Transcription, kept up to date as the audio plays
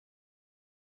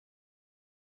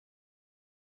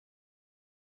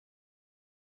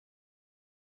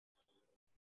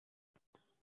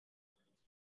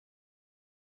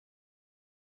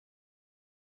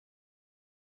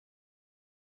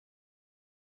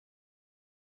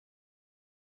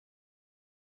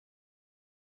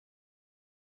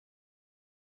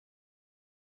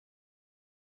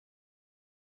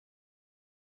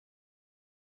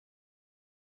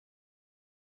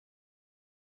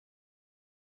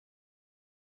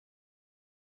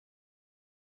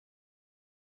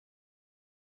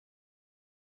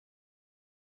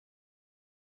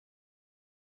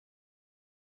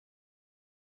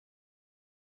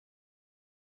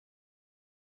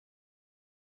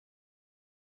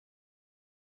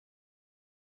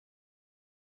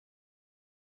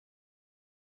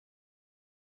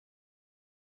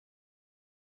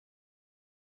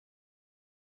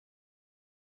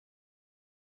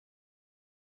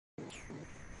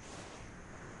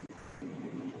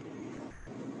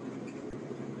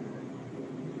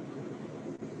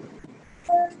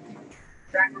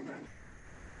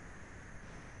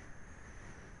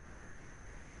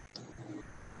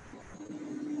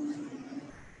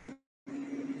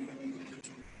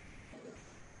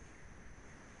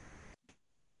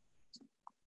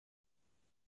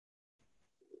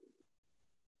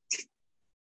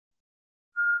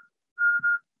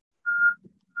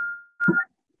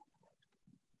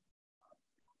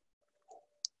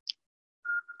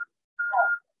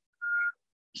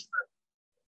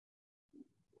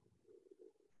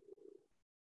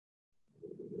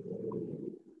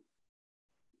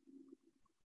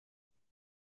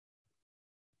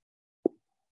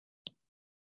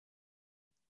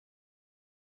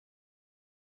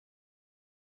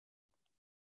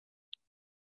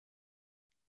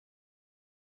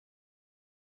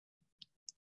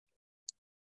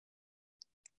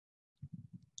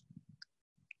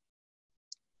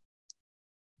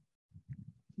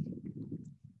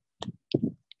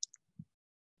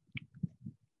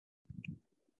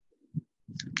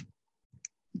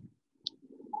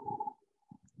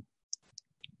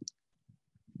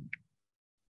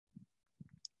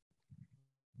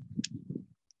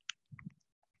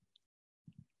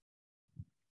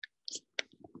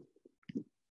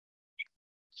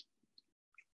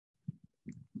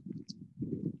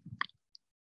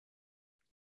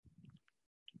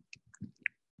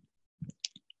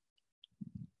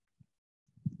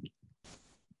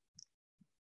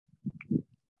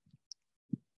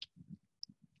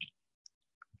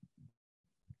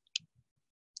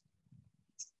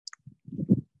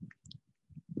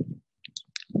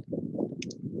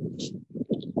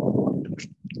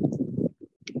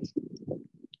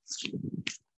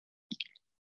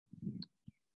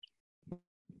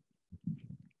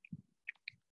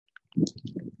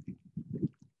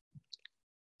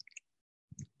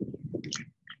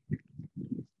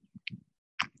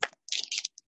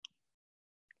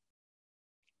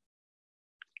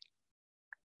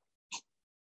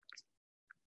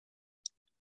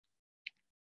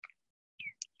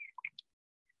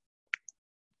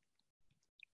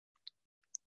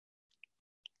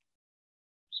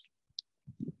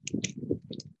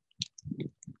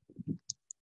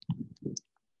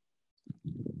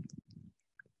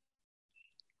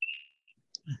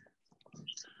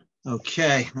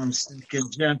Okay, one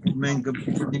second, gentlemen.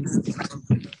 Good morning.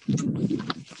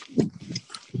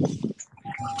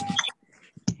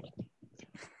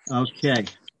 Okay.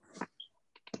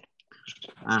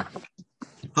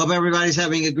 Hope everybody's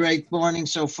having a great morning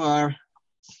so far.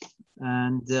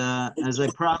 And as I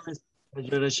promised, we're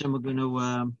going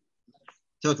to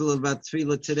talk a little about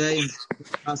tefillah today and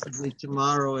possibly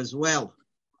tomorrow as well.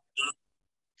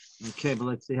 Okay, but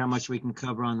let's see how much we can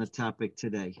cover on the topic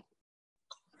today.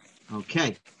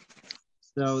 Okay.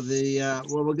 So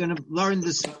what we're going to learn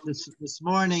this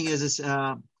morning is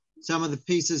some of the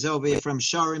pieces over here from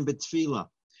Shorim B'Tefillah.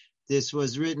 This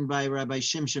was written by Rabbi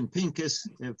Shimshon Pincus,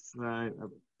 a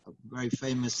very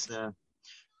famous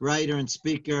writer and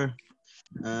speaker,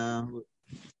 and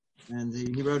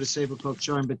he wrote a sefer called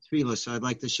Shorim B'Tefillah. So I'd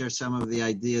like to share some of the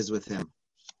ideas with him.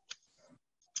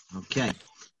 Okay,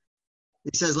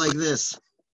 he says like this.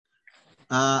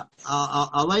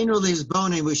 Aleinu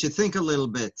lizbonim, we should think a little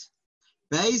bit.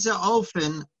 Be'eza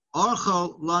ofen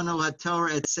orchol lanu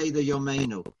haTorah et seder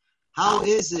yomeinu. How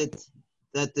is it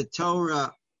that the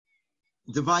Torah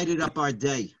divided up our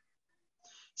day? It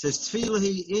says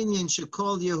tefillah inyan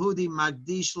shekol Yehudi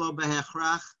magdish lo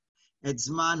behechrach et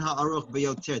zman ha'aruch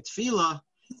beyoter. Tefillah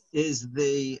is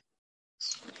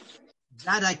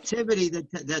that activity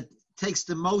that takes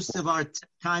the most of our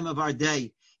time of our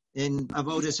day in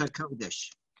Avodas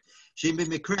HaKodesh.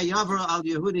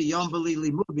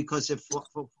 Because if for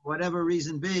whatever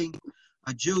reason being,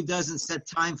 a Jew doesn't set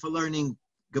time for learning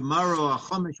Gemara or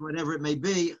Chumash, whatever it may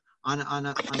be,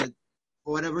 for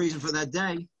whatever reason for that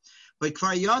day, but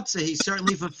Kvar Yoetz, he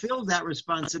certainly fulfilled that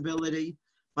responsibility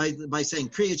by saying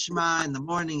Kriyat Shema in the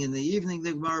morning, in the evening.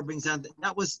 The Gemara brings out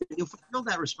you fulfilled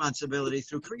that responsibility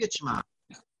through Kriyat Shema.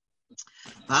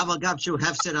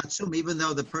 Even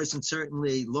though the person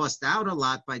certainly lost out a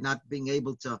lot by not being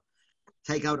able to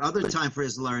take out other time for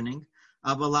his learning,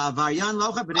 but he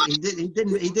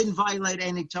didn't violate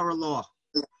any Torah law.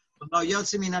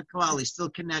 He's still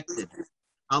connected.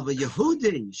 But if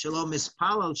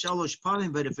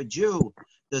a Jew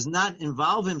does not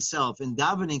involve himself in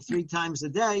davening 3 times a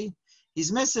day, he's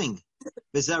missing.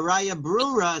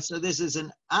 So this is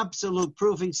an absolute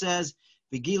proof. He says,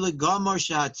 this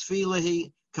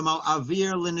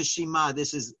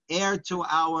is air to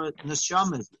our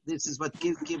neshamas. This is what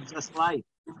gives us life.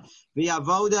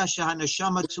 V'avoda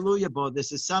shehaneshama tluya bo.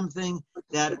 This is something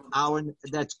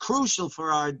that's crucial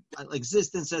for our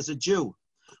existence as a Jew,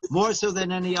 more so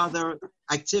than any other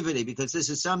activity, because this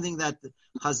is something that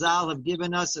Chazal have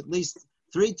given us at least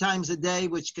 3 times a day,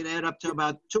 which can add up to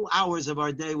about 2 hours of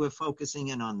our day. We're focusing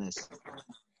in on this.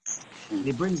 And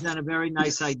he brings down a very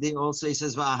nice idea. Also, he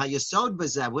says, "V'ahayesod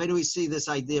b'zeh." Where do we see this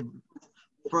idea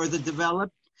further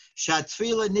developed?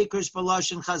 Shatfila nikrish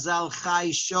b'loshen Chazal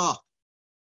chai shoh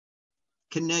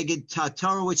keneged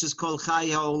Torah, which is called chai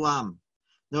ha'olam.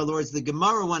 In other words, the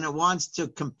Gemara, when it wants to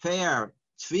compare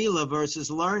tefillah versus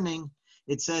learning,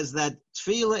 it says that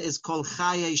tefillah is called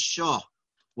chai shoh.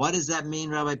 What does that mean?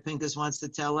 Rabbi Pinkus wants to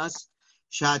tell us.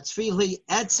 Shatfili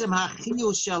etzem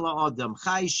hachiyus shel ha'odam.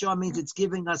 Chai shoh means it's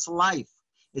giving us life.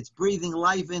 It's breathing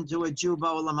life into a Jew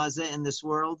ba'olam hazeh in this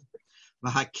world.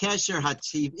 V'hakesher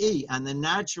hativ'i, and the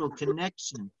natural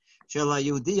connection shel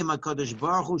ha'yudiyim hakadosh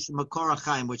baruch hu shemakor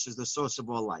ha'chaim, which is the source of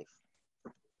all life.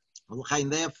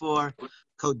 Therefore,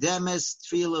 kodemes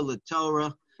tefillah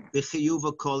l'Torah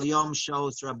b'chiyuva kol yom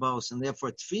shos rabos, and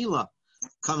therefore tefillah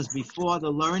comes before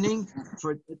the learning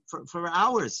for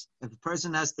hours. If a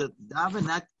person has to daven,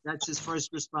 that's his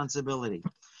first responsibility.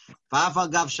 Even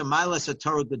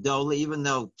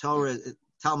though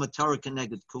Talmud Torah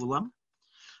connected kulam,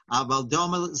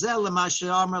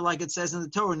 like it says in the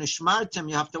Torah, nishmartem,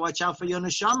 you have to watch out for your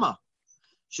neshama.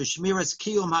 Sheshmiras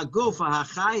kiyum haguf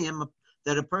hachayim,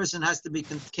 that a person has to be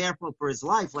careful for his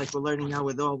life, like we're learning now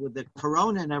with the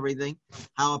corona and everything,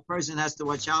 how a person has to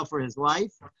watch out for his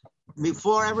life.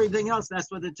 Before everything else, that's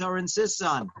what the Torah insists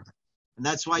on. And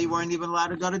that's why you weren't even allowed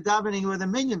to go to davening with a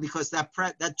minyan, because that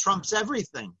trumps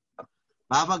everything.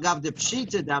 Even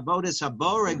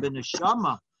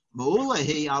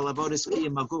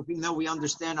though we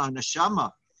understand our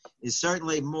neshama is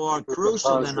certainly more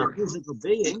crucial than our physical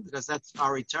being, because that's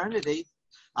our eternity.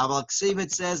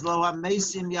 It says, Lo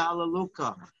ha-mesim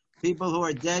ya'alaluka. People who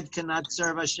are dead cannot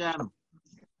serve Hashem.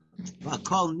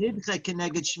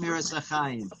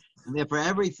 And therefore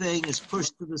everything is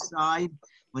pushed to the side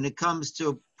when it comes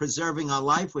to preserving our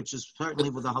life, which is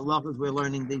certainly with the halachas we're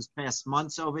learning these past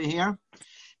months over here.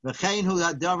 The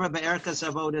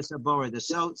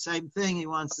same thing he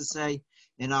wants to say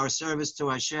in our service to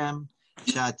Hashem.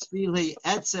 Tefillah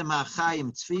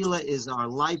is our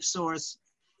life source.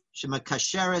 Like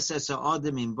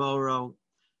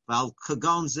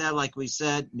we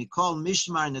said, Mikol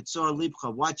Mishmar Netzor Libcha,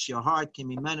 watch your heart,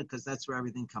 because that's where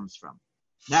everything comes from.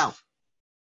 Now,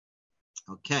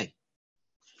 okay.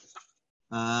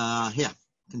 Here,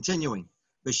 continuing.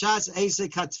 B'shas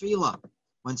Eisek HaTefillah,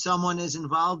 when someone is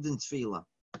involved in Tefillah,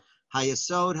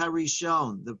 Hayasod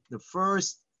Harishon, the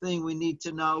first thing we need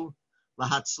to know,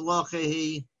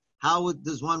 Lahatzlochehi, how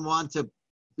does one want to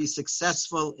be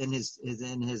successful in his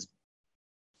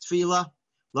Tefillah?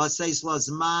 La says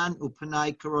lazman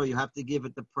upanai karo. You have to give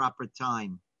it the proper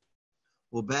time.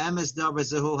 We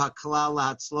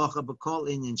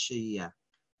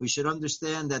should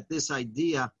understand that this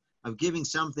idea of giving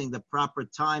something the proper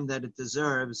time that it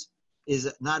deserves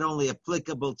is not only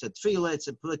applicable to tefillah, it's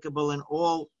applicable in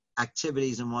all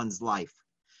activities in one's life.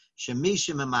 If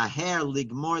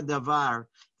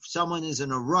someone is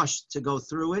in a rush to go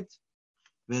through it,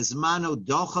 and he's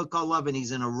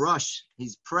in a rush,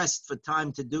 he's pressed for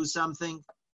time to do something.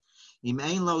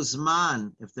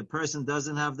 If the person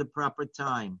doesn't have the proper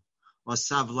time, or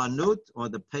savlanut, or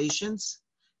the patience,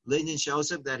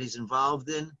 that he's involved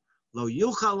in,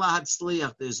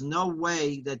 there's no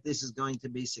way that this is going to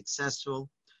be successful,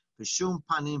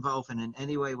 in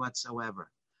any way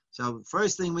whatsoever. So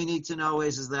first thing we need to know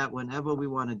is that whenever we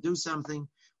want to do something,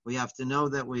 we have to know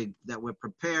that we're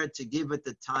prepared to give it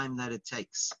the time that it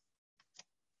takes.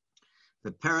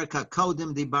 The Perek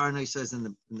HaKodim Dibarno, he says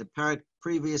in the Perek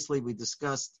previously we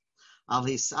discussed Al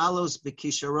Hisalos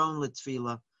B'Kisharon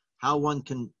L'Tfila, how one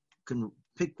can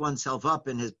pick oneself up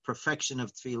in his perfection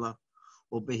of Tefillah,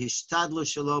 or B'Hishtadlo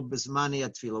Shelo B'Zmani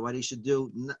Atfila, what he should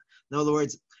do. In other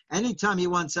words, anytime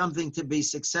you want something to be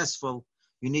successful,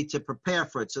 you need to prepare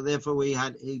for it. So therefore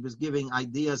he was giving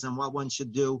ideas on what one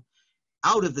should do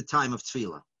out of the time of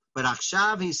tefillah. But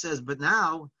Achshav, he says, but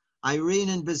now, Irene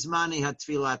and Bizmani had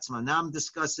tefillah atzma. Now I'm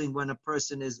discussing when a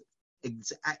person is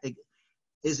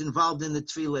involved in the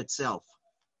tefillah itself.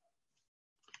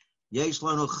 Yesh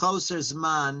lanu choser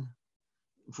zman,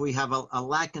 if we have a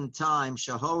lack in time,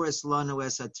 shahoris lanu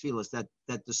es tefillah,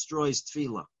 that destroys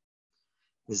tefillah.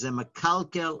 Is a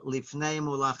mekalkel lifneim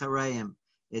ulachareim.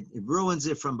 It ruins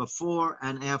it from before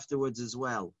and afterwards as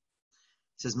well.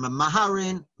 It says,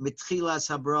 Mamaharin mitchilas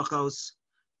habrachos.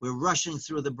 We're rushing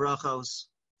through the brachos.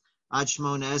 Ad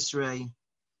Shmona Esrei.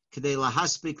 Kedei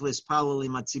lahaspik lispalel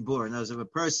im hatzibur. And as if a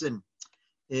person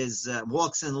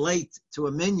walks in late to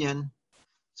a minyan,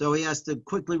 so he has to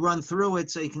quickly run through it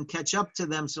so he can catch up to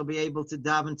them, so he'll be able to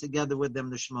daven together with them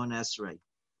the Shemona Esrei.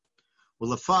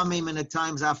 Well, and at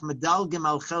times, af medalgim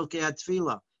al chelkei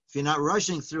hatfila. If you're not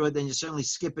rushing through it, then you're certainly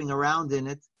skipping around in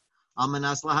it. Al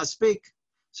manas lahaspik.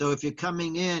 So if you're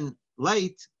coming in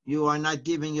late, you are not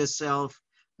giving yourself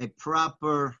a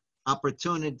proper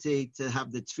opportunity to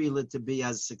have the tefillah to be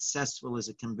as successful as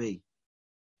it can be.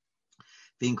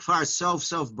 Being far sof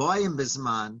boyim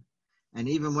bisman, and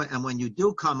even when you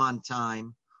do come on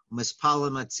time,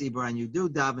 mispalim atzibur, and you do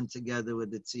daven together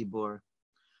with the tzibur,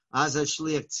 az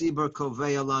hashliach tzibur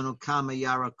kovei alanu kama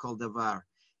yara kol davar.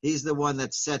 He's the one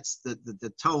that sets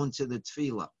the tone to the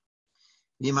tefillah.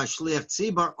 Yim hashliach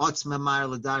tzibur otz memar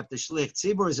ladar. If the shliach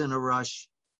tzibur is in a rush,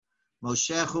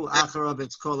 moshechu acharav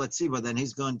it's kol tzibur, then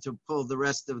he's going to pull the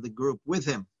rest of the group with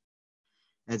him.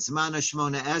 It's Zman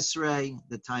Shmona Esrei,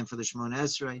 the time for the Shmona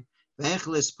Esrei.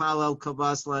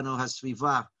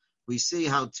 We see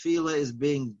how tefillah is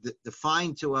being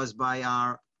defined to us by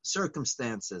our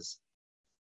circumstances.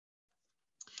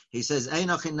 He says,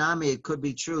 it could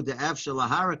be true. The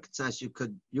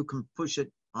you can push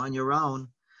it on your own.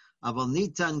 But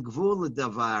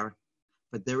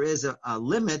there is a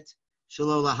limit. A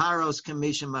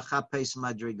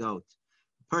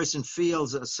person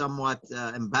feels somewhat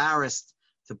embarrassed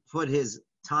to put his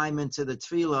time into the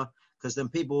tefillah, because then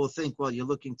people will think, well, you're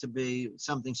looking to be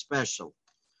something special.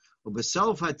 And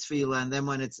then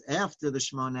when it's after the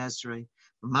Shemona Esrei,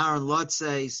 Maran Lot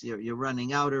says you're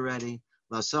running out already.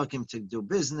 Lasakim to do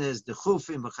business, the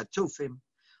chufim, v'chatufim,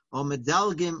 or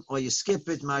medalgim, or you skip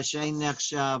it. Ma'ashein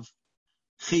nechshav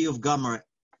chiyuv gomer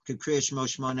to kriyat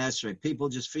Shemona Esrei. People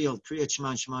just feel kriyat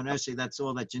Shemona Esrei. That's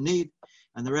all that you need,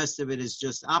 and the rest of it is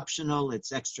just optional.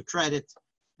 It's extra credit,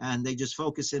 and they just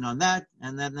focus in on that,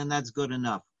 and then that's good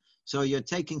enough. So you're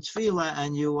taking tefillah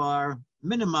and you are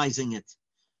minimizing it.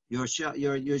 You're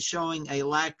showing a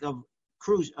lack of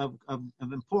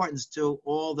importance to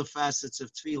all the facets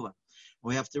of tefillah.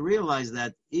 We have to realize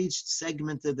that each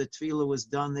segment of the tefillah was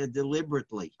done there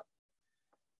deliberately.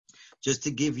 Just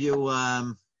to give you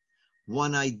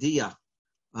one idea,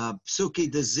 Psuki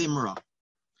de Zimra.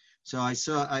 So I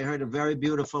heard a very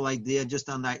beautiful idea just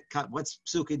on that. What's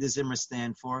Psuki de Zimra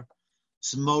stand for?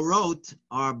 Smorot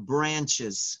are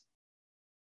branches.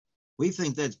 We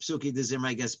think that Psuki de Zimra,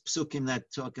 I guess, Psukim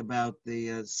that talk about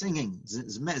the singing,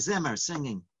 Zemer,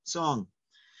 singing, song.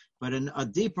 But a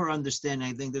deeper understanding,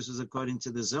 I think this was according to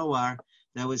the Zohar,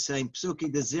 that was saying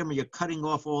Psuki de Zimra, you're cutting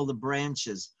off all the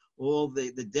branches, all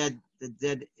the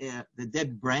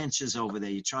dead branches over there.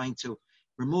 You're trying to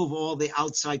remove all the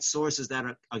outside sources that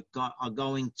are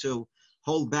going to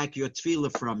hold back your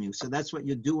tefillah from you. So that's what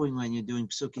you're doing when you're doing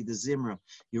Psuki de Zimra.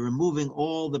 You're removing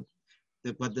all the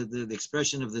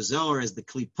expression of the Zohar is the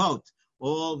klipot,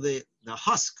 all the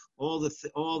husk, all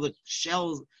the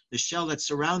shell that's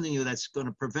surrounding you that's going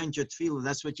to prevent your tefillah.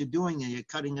 That's what you're doing, and you're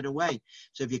cutting it away.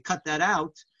 So if you cut that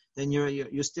out, then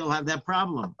you still have that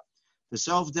problem. The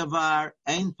sof davar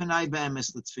ein panai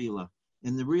be'emes l'tefillah.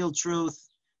 In the real truth,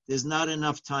 there's not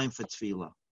enough time for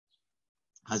tefillah.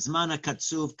 Hazmana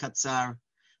katsuv katzar.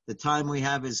 The time we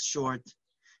have is short.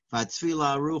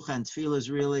 Tefillah arucha, and tefillah is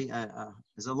really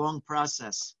is a long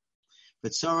process.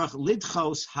 But sorach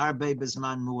lidchos harbe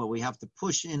bezman mua. We have to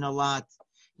push in a lot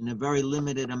in a very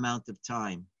limited amount of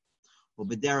time.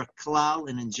 Ubederach klal,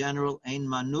 and in general, ein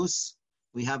manus.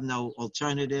 We have no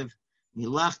alternative.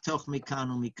 Milach toch mikan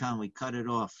umikan. We cut it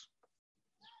off.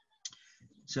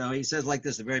 So he says like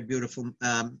this, a very beautiful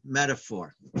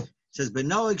metaphor. He says,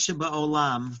 "Benoig sheba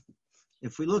olam."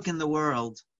 If we look in the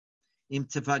world, im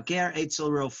tefager etzel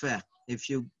rofeh. If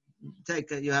you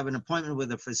you have an appointment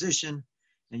with a physician,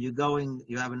 and you're going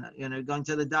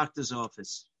to the doctor's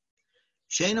office.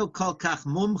 Sheinu kol kach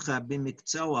mumcha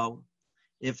b'miktzoo.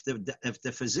 If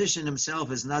the physician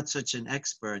himself is not such an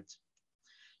expert,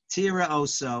 tira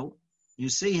also, you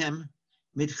see him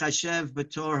mitchashev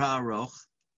b'tor ha'aroch.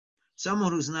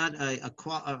 Someone who's not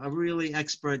a really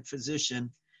expert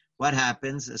physician, what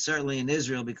happens? Certainly in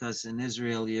Israel, because in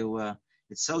Israel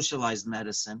it's socialized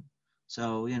medicine,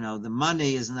 so the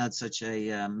money is not such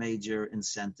a major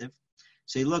incentive.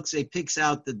 So he picks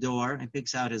out the door, he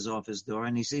picks out his office door,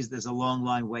 and he sees there's a long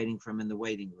line waiting for him in the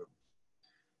waiting room,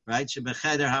 right?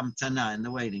 Shebecheder hamtana, in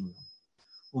the waiting room.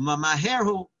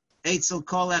 Umamaherhu eitzel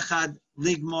kol echad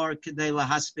ligmor kedei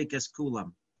lahaspik es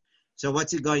kulam. So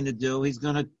what's he going to do? He's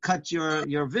going to cut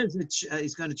your visit.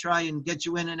 He's going to try and get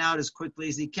you in and out as quickly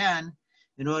as he can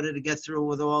in order to get through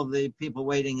with all the people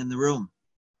waiting in the room.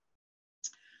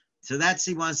 So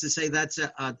he wants to say that's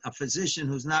a physician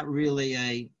who's not really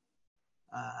a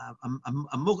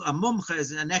mumcha,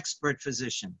 is an expert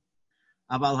physician.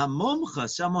 Aval ha-mumcha,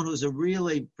 someone who's a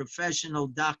really professional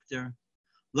doctor,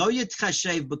 lo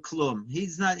yitchashev b'klum.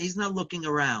 He's not looking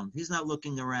around. He's not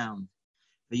looking around.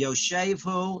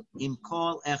 V'yoshevu im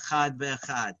kol echad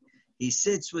ve'echad. He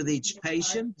sits with each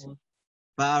patient.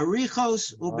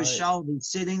 Ba'arichos u'b'shalv. He's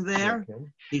sitting there.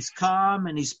 He's calm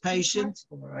and he's patient.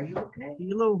 Are you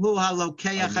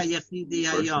okay?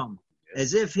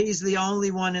 As if he's the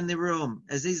only one in the room.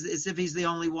 As if he's the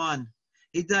only one.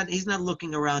 He's not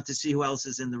looking around to see who else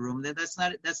is in the room. That's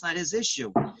not his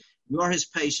issue. You're his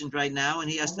patient right now, and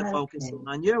he has to focus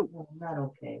on you. No, not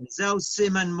okay. Zo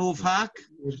siman muvhak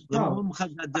l'mumcha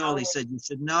gadol. He said you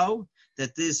should know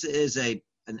that this is an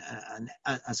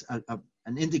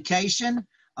indication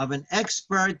of an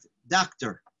expert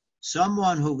doctor,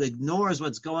 someone who ignores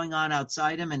what's going on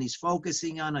outside him, and he's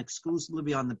focusing on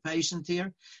exclusively on the patient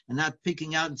here, and not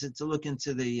peeking out to look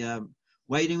into the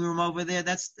waiting room over there.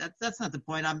 That's not the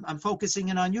point. I'm focusing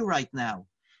in on you right now.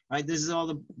 Right, this is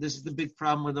the big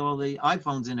problem with all the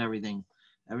iPhones and everything.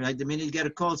 Right, the minute you get a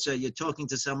call, so you're talking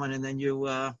to someone and then you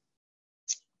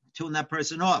tune that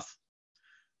person off.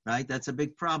 Right, that's a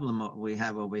big problem we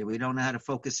have over here. We don't know how to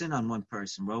focus in on one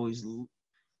person. We're always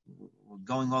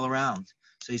going all around.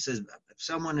 So he says, if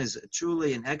someone is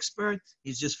truly an expert,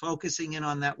 he's just focusing in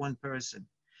on that one person.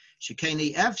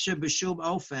 Shekeni efshe b'shub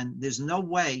ofen. There's no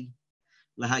way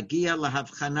lahagia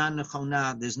lahavchana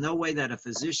nechona. There's no way that a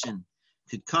physician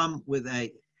could come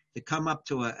up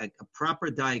to a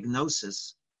proper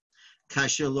diagnosis.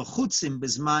 If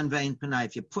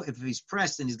he's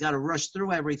pressed and he's got to rush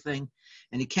through everything,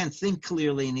 and he can't think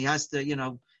clearly, and he has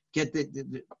to, get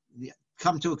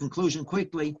come to a conclusion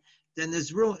quickly, then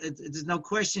there's no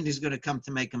question he's going to come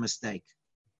to make a mistake.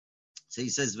 So he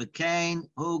says, "V'kain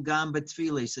hu gam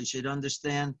b'tefillah." So you should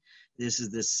understand this is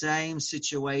the same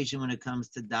situation when it comes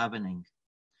to davening.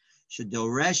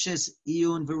 Shedoreshes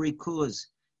iyun v'rikuz.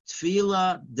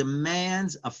 Tefillah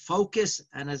demands a focus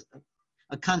and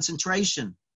a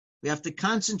concentration. We have to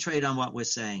concentrate on what we're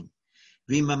saying.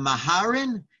 V'ima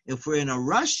maharin, if we're in a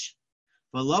rush,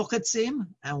 v'lochatzim,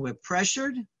 and we're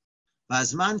pressured,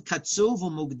 v'azman katzuv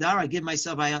u'mugdar, I give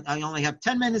myself, I only have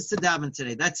 10 minutes to daven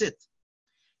today, that's it.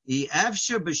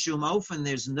 I'efsher b'shum ofen,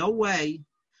 there's no way,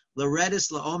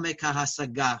 l'redis la'omek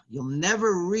hasaga, you'll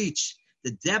never reach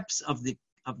the depths of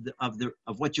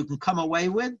what you can come away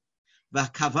with.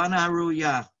 V'kavana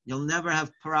haruya, you'll never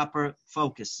have proper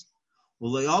focus.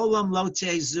 U'le'olam lo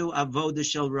tezu avoda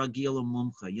shel ragil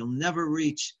u'mumcha, you'll never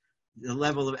reach the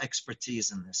level of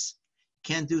expertise in this.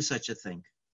 You can't do such a thing.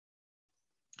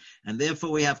 And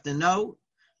therefore we have to know,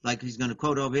 like he's going to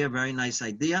quote over here, very nice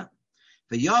idea.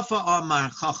 V'yafa amar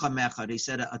chacham echad, he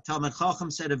said, a Talmud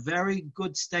Chacham said a very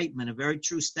good statement, a very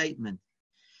true statement.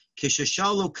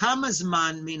 Kishashalu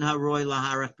kamazman min haroy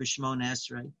laharach b'shmon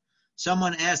esrei.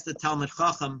 Someone asked the Talmud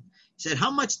Chacham, he said,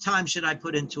 how much time should I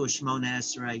put into a Shmona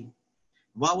Esrei?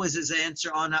 What was his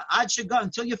answer on Ad Shaga,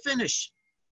 until you finish.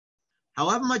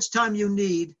 However much time you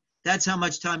need, that's how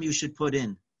much time you should put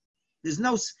in.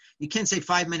 You can't say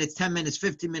 5 minutes, 10 minutes,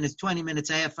 15 minutes, 20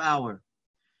 minutes, a half hour.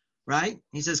 Right?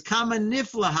 He says, Kama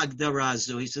nifla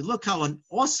hagdarazu. He said, look how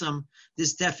awesome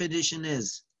this definition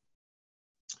is.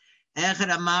 Echad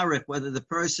amarik, whether the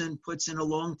person puts in a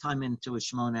long time into a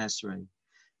Shmona Esrei.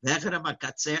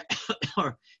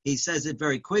 Or he says it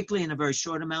very quickly in a very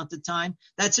short amount of time,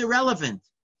 that's irrelevant.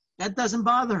 That doesn't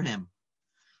bother him.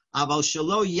 Aval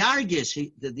shelo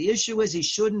yargish, the issue is he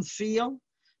shouldn't feel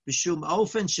b'shum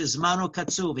ofen shezmano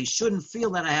katzuv. He shouldn't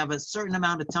feel that I have a certain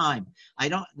amount of time.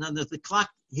 The clock,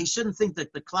 he shouldn't think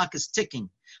that the clock is ticking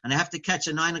and I have to catch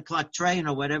a 9 o'clock train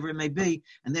or whatever it may be,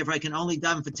 and therefore I can only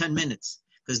daven for 10 minutes.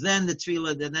 Because then that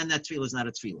tefillah is not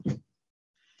a tefillah.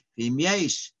 V'im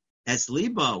yesh es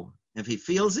libo, if he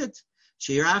feels it,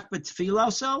 shirach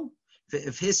b'tefillah, so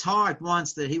if his heart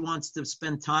wants to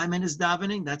spend time in his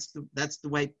davening, that's the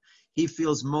way he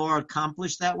feels more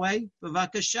accomplished that way.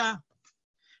 B'vakasha.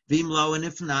 V'im lo, and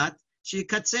if not,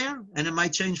 shikatzer, and it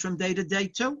might change from day to day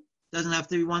too. Doesn't have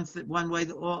to be one way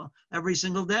every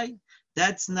single day.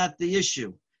 That's not the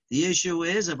issue. The issue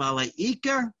is about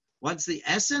iker. What's the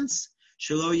essence?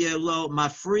 Shelo yelo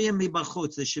mafriyim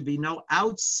mibachutz. There should be no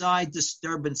outside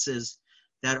disturbances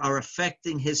that are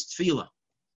affecting his tefillah.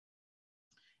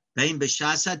 Bein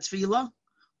b'shas tefillah,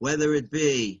 whether it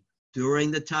be during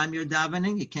the time you're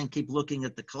davening, you can't keep looking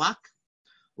at the clock,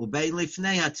 or bein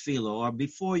lifnei tefillah, or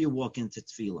before you walk into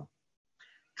tefillah.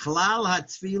 Klal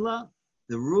tefillah,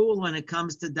 the rule when it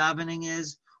comes to davening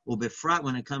is, or befrat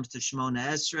when it comes to Shmona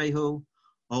Esrei hu,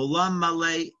 olam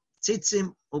malei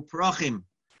Tzitzim uprochim,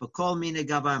 v'kol mine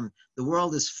gavam. The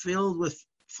world is filled with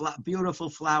beautiful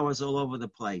flowers all over the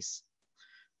place.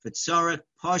 V'tzorech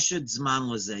poshut zman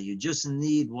lezeh. You just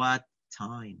need what?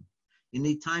 Time. You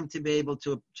need time to be able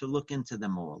to look into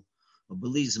them all. Or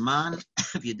believe zman,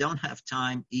 if you don't have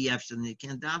time, you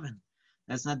can't daven.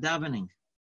 That's not davening.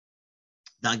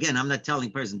 Now again, I'm not telling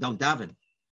a person, don't daven.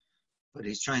 But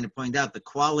he's trying to point out the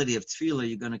quality of tefillah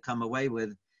you're going to come away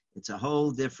with. It's a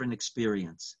whole different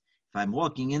experience. If I'm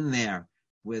walking in there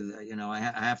with, I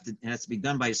have to, it has to be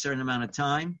done by a certain amount of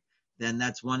time, then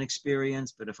that's one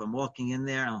experience. But if I'm walking in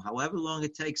there, however long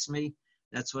it takes me,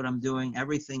 that's what I'm doing.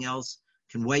 Everything else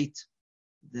can wait.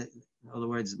 In other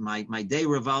words, my day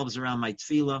revolves around my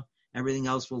tefillah. Everything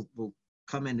else will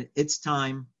come in its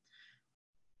time.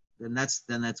 Then that's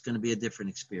going to be a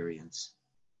different experience.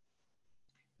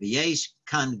 He said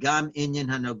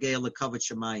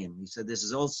this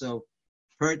is also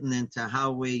pertinent to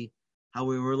how we're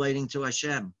relating to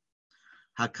Hashem.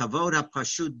 Hakavod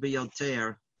hapashut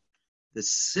biyoter, the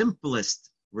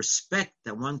simplest respect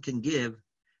that one can give,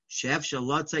 she'ef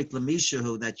shalotzek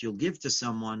lemishahu, that you'll give to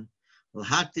someone,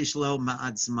 l'haktish lo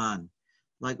ma'ad zman.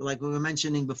 Like we were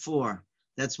mentioning before,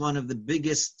 that's one of the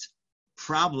biggest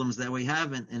problems that we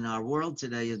have in our world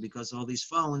today, is because all these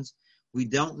phones, we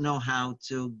don't know how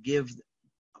to give.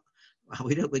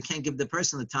 We can't give the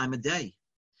person the time of day.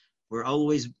 We're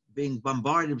always being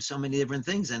bombarded with so many different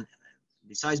things, and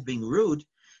besides being rude,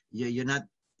 you're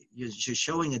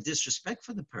showing a disrespect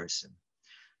for the person.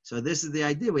 So this is the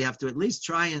idea. We have to at least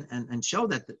try and show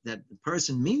that the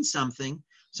person means something.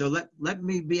 So let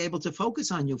me be able to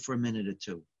focus on you for a minute or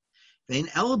two. In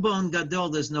elbon gadol,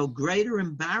 there's no greater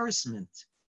embarrassment.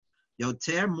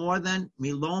 Yoter, more than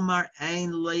milomar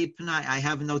ein leipnai, I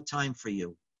have no time for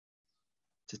you.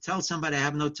 To tell somebody I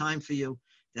have no time for you,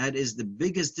 that is the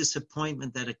biggest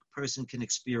disappointment that a person can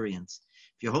experience.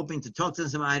 If you're hoping to talk to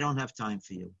somebody, I don't have time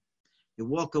for you. You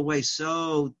walk away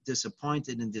so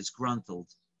disappointed and disgruntled.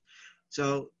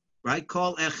 So, right,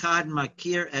 call echad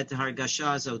makir et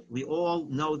hargasha. We all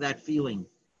know that feeling,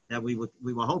 that we were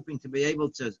hoping to be able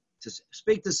to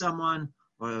speak to someone,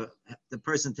 or the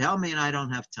person to help me, and I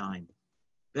don't have time.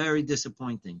 Very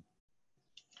disappointing.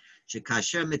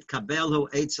 Shekasher mitkabelhu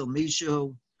eitzel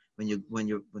mishu,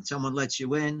 when someone lets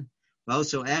you in.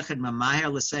 Also, echad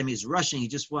mamaher l'sem, he's rushing. He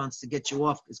just wants to get you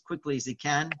off as quickly as he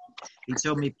can. He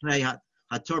told me pnei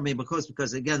hator me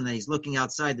because again, he's looking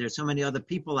outside. There's so many other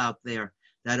people out there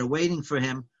that are waiting for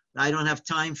him. I don't have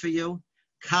time for you.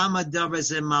 Kama davar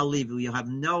malivu. You have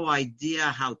no idea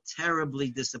how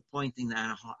terribly disappointing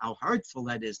that, how hurtful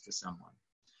that is to someone.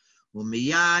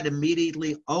 Umiyad,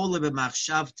 immediately, ola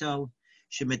b'machshavto,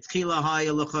 shemetchila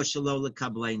hayalocha shelo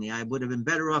lekableni. I would have been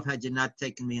better off had you not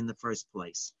taken me in the first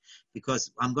place,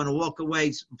 because I'm going to walk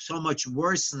away so much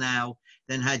worse now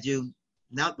than had you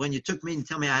not. When you took me and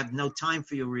tell me I have no time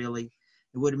for you, really,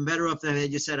 it would have been better off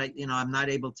had you said, I'm not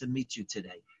able to meet you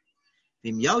today.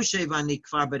 But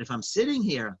if I'm sitting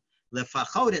here,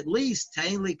 lefachot, at least,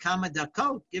 ta'inli kama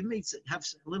dakot, have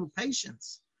a little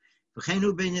patience.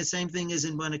 The same thing is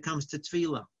when it comes to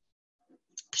tefillah.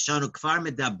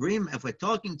 If we're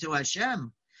talking to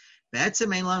Hashem, we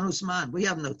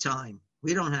have no time.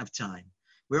 We don't have time.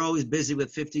 We're always busy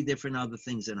with 50 different other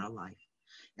things in our life.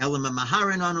 We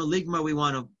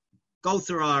want to go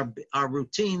through our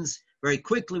routines very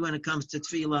quickly when it comes to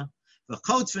tefillah.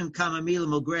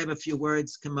 We'll grab a few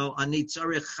words.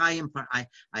 I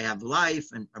have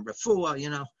life and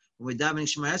refuah, When we're davening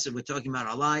Shema Esed, we're talking about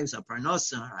our lives, our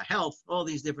parnosa, our health, all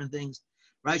these different things.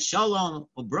 Right? Shalom,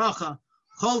 or bracha,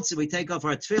 choltz, we take off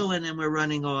our tefillin and we're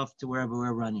running off to wherever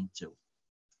we're running to.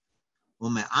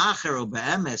 Ume'acher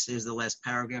u'be'emes, here's the last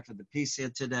paragraph of the piece here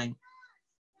today.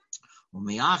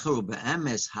 Ume'acher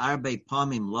u'be'emes, harbe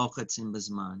pamim lochatzim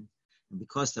b'zman. And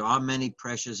because there are many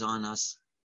pressures on us,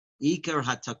 Iker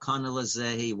hatakana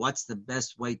lazehi, what's the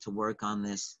best way to work on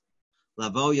this?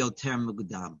 Lavo yoter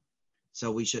mugdam. So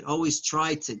we should always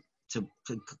try to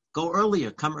go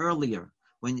earlier, come earlier.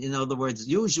 When, in other words,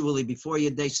 usually before your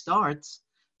day starts,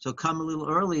 so come a little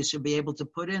early, you should be able to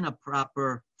put in a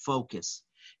proper focus.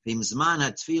 If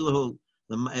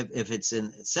it's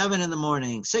in 7 in the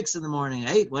morning, 6 in the morning,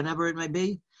 8, whenever it may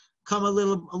be, come a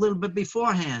little bit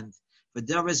beforehand. But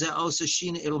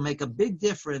it'll make a big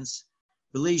difference.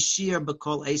 Believe shir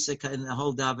b'kol eseka in the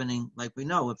whole davening, like we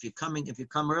know. If you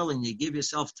come early and you give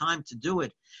yourself time to do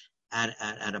it at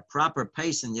a proper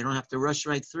pace, and you don't have to rush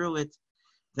right through it.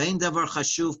 Vein davar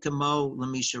chashuv kamo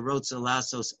l'misha rotza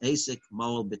lasos esek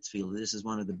moel b'tefillah. This is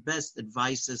one of the best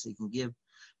advices he can give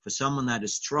for someone that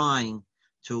is trying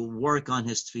to work on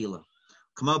his tefillah.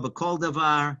 Kamo b'kol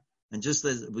davar, and just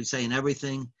as we say in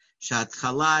everything,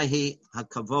 Shatchalahi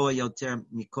hakavoa yoter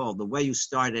mikol. The way you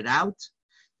started out,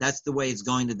 that's the way it's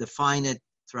going to define it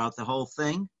throughout the whole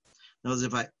thing.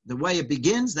 The way it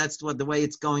begins, that's the way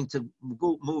it's going to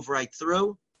move right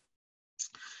through.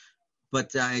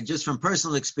 But just from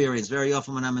personal experience, very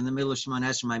often when I'm in the middle of Shemona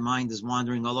Esrei, my mind is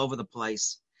wandering all over the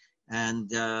place. And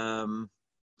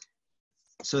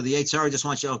so the Yetzirah just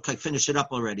wants you to finish it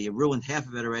up already. You ruined half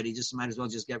of it already. Just might as well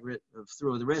just get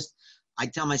through the rest. I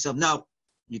tell myself, no,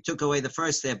 you took away the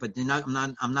first half, but I'm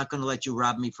not going to let you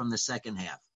rob me from the second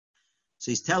half.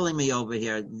 So he's telling me over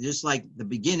here, just like the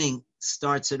beginning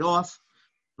starts it off,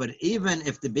 but even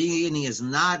if the beginning is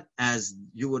not as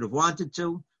you would have wanted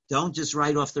to, don't just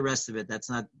write off the rest of it. That's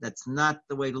not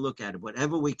the way to look at it.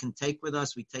 Whatever we can take with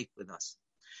us, we take with us.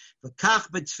 If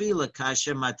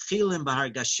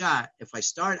I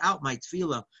start out my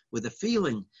tefillah with a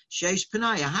feeling, sheish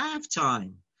penai, I have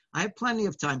time. I have plenty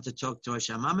of time to talk to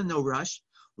Hashem. I'm in no rush.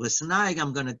 L'snaig,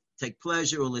 I'm going to take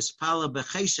pleasure. L'spala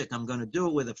b'cheshek, I'm going to do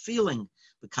it with a feeling,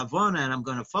 b'kavona, and I'm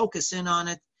going to focus in on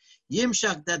it.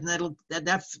 Yimshak,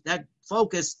 that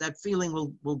focus, that feeling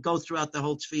will go throughout the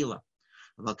whole tefillah.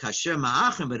 But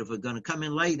if we're going to come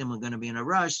in late and we're going to be in a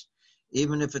rush,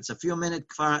 even if it's a few minutes,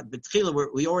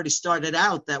 we already started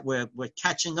out that we're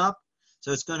catching up,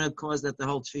 so it's going to cause that the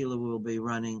whole tefillah will be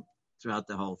running throughout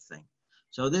the whole thing.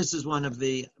 So this is one of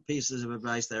the pieces of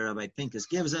advice that Rabbi Pincus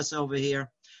gives us over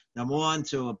here. Number one,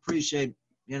 to appreciate,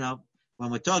 when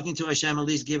we're talking to Hashem, at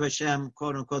least give Hashem,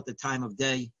 quote unquote, the time of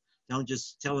day. Don't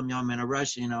just tell him, I'm in a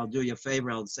rush, I'll do you a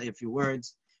favor, I'll say a few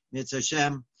words. It's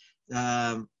Hashem.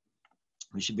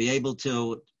 We should be able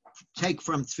to take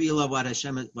from tefillah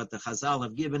what the Chazal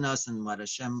have given us, and what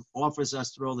Hashem offers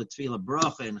us through all the tefillah,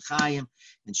 bracha and chayim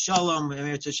and shalom.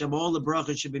 Hashem, all the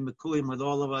brachas should be mekuyim with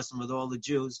all of us and with all the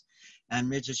Jews. And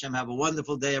Mitzvah Hashem, have a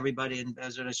wonderful day, everybody. And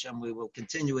Be'ezrat Hashem, we will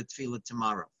continue with tefillah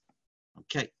tomorrow.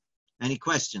 Okay. Any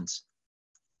questions?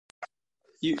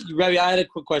 Rabbi, I had a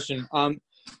quick question. So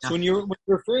when you're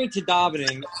referring to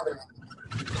davening,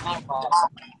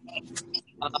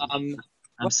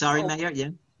 I'm sorry, Mayor. Yeah.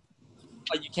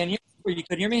 You can hear? Or you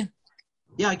could hear me?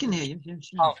 Yeah, I can hear you. Yeah,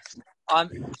 sure.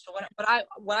 So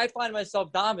when I find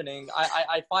myself davening,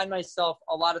 I find myself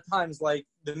a lot of times like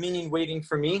the meaning waiting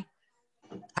for me.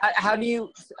 How do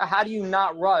you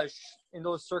not rush in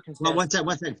those circumstances? Well, one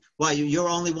second. Why you're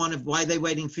only one of? Why are they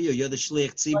waiting for you? You're the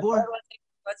shliach tzibur.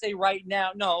 Let's say right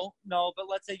now, no, but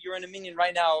let's say you're in a minyan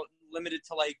right now, limited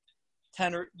to like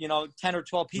 10 or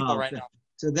 12 people right now.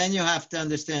 So then you have to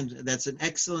understand, that's an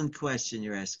excellent question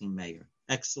you're asking, Mayor.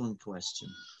 Excellent question.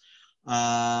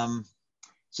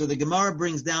 So the Gemara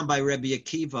brings down by Rabbi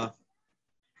Akiva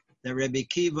that Rabbi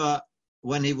Akiva,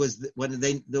 when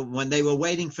they were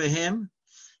waiting for him,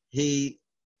 he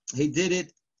did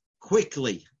it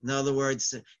quickly. In other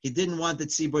words, he didn't want the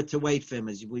tzibur to wait for him.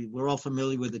 As we're all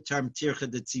familiar with the term tircha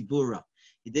de tzibura.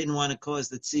 He didn't want to cause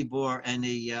the tzibur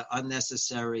any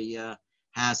unnecessary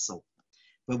hassle.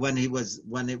 But when there was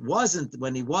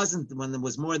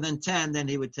more than 10, then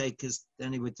he would take as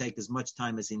much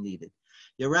time as he needed.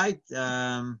 You're right.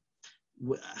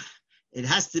 It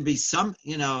has to be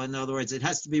in other words, it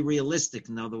has to be realistic.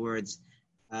 In other words,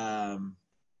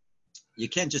 you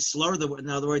can't just slur in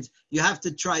other words, you have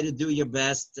to try to do your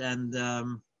best and,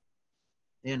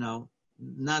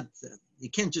 you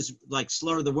can't just like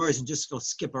slur the words and just go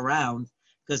skip around.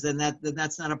 Because then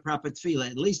that's not a proper tefillah.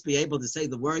 At least be able to say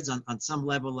the words on some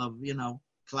level of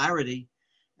clarity.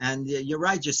 And you're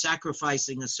right, you're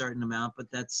sacrificing a certain amount, but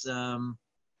that's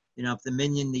if the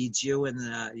minyan needs you and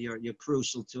you're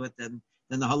crucial to it, then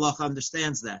the halacha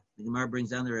understands that. The Gemara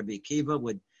brings down the Rabbi Akiva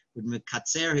would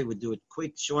mekatzer, he would do it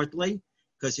quick, shortly,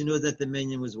 because he knew that the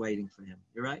minyan was waiting for him.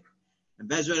 You're right. And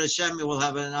Be'ezrat Hashem, you will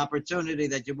have an opportunity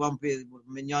that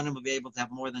minyanim will be able to have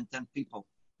more than 10 people.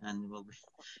 And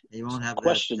you won't have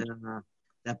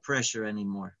that pressure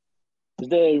anymore. Is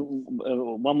there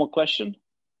one more question?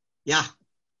 Yeah.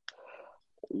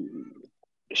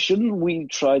 Shouldn't we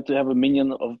try to have a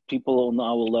minyan of people on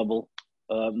our level,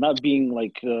 not being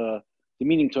like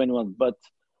demeaning to anyone, but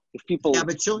if people have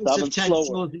a choice of 10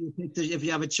 shuls, if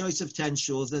you have a choice of 10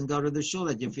 shuls, then go to the shul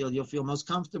that you'll feel most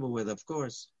comfortable with, of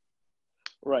course.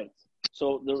 Right.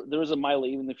 So there is a mile,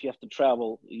 even if you have to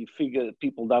travel, you figure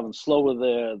people daven slower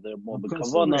there, they're more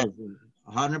b'kavana.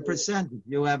 100%. If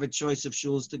you have a choice of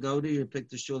shuls to go to, you pick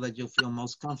the shul that you'll feel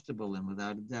most comfortable in,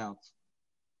 without a doubt.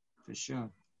 For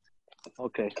sure.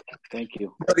 Okay. Thank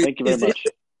you. Thank you very much.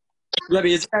 Rabbi,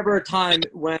 is there ever a time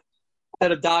when,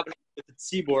 instead of davening with the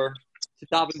tzibur, to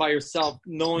daven by yourself,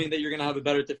 knowing that you're going to have a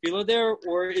better tefillah there,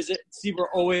 or is it tzibur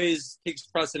always takes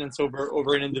precedence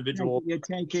over an individual? You're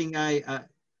taking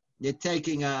you're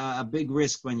taking a big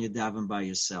risk when you daven by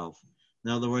yourself.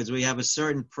 In other words, we have a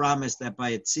certain promise that by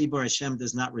a tzibur, Hashem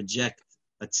does not reject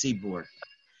a tzibur.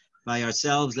 By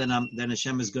ourselves, then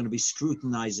Hashem is going to be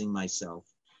scrutinizing myself.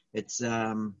 It's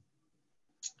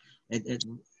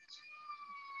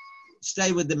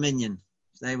stay with the minyan.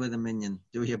 Stay with the minyan.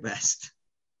 Do your best.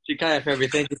 Shikaya, Rabbi.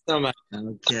 Thank you so much.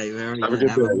 Okay, very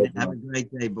good. Have a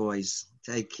great day, boys.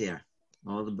 Take care.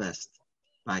 All the best.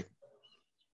 Bye.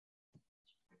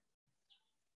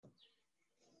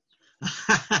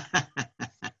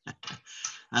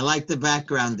 I like the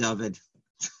background of it.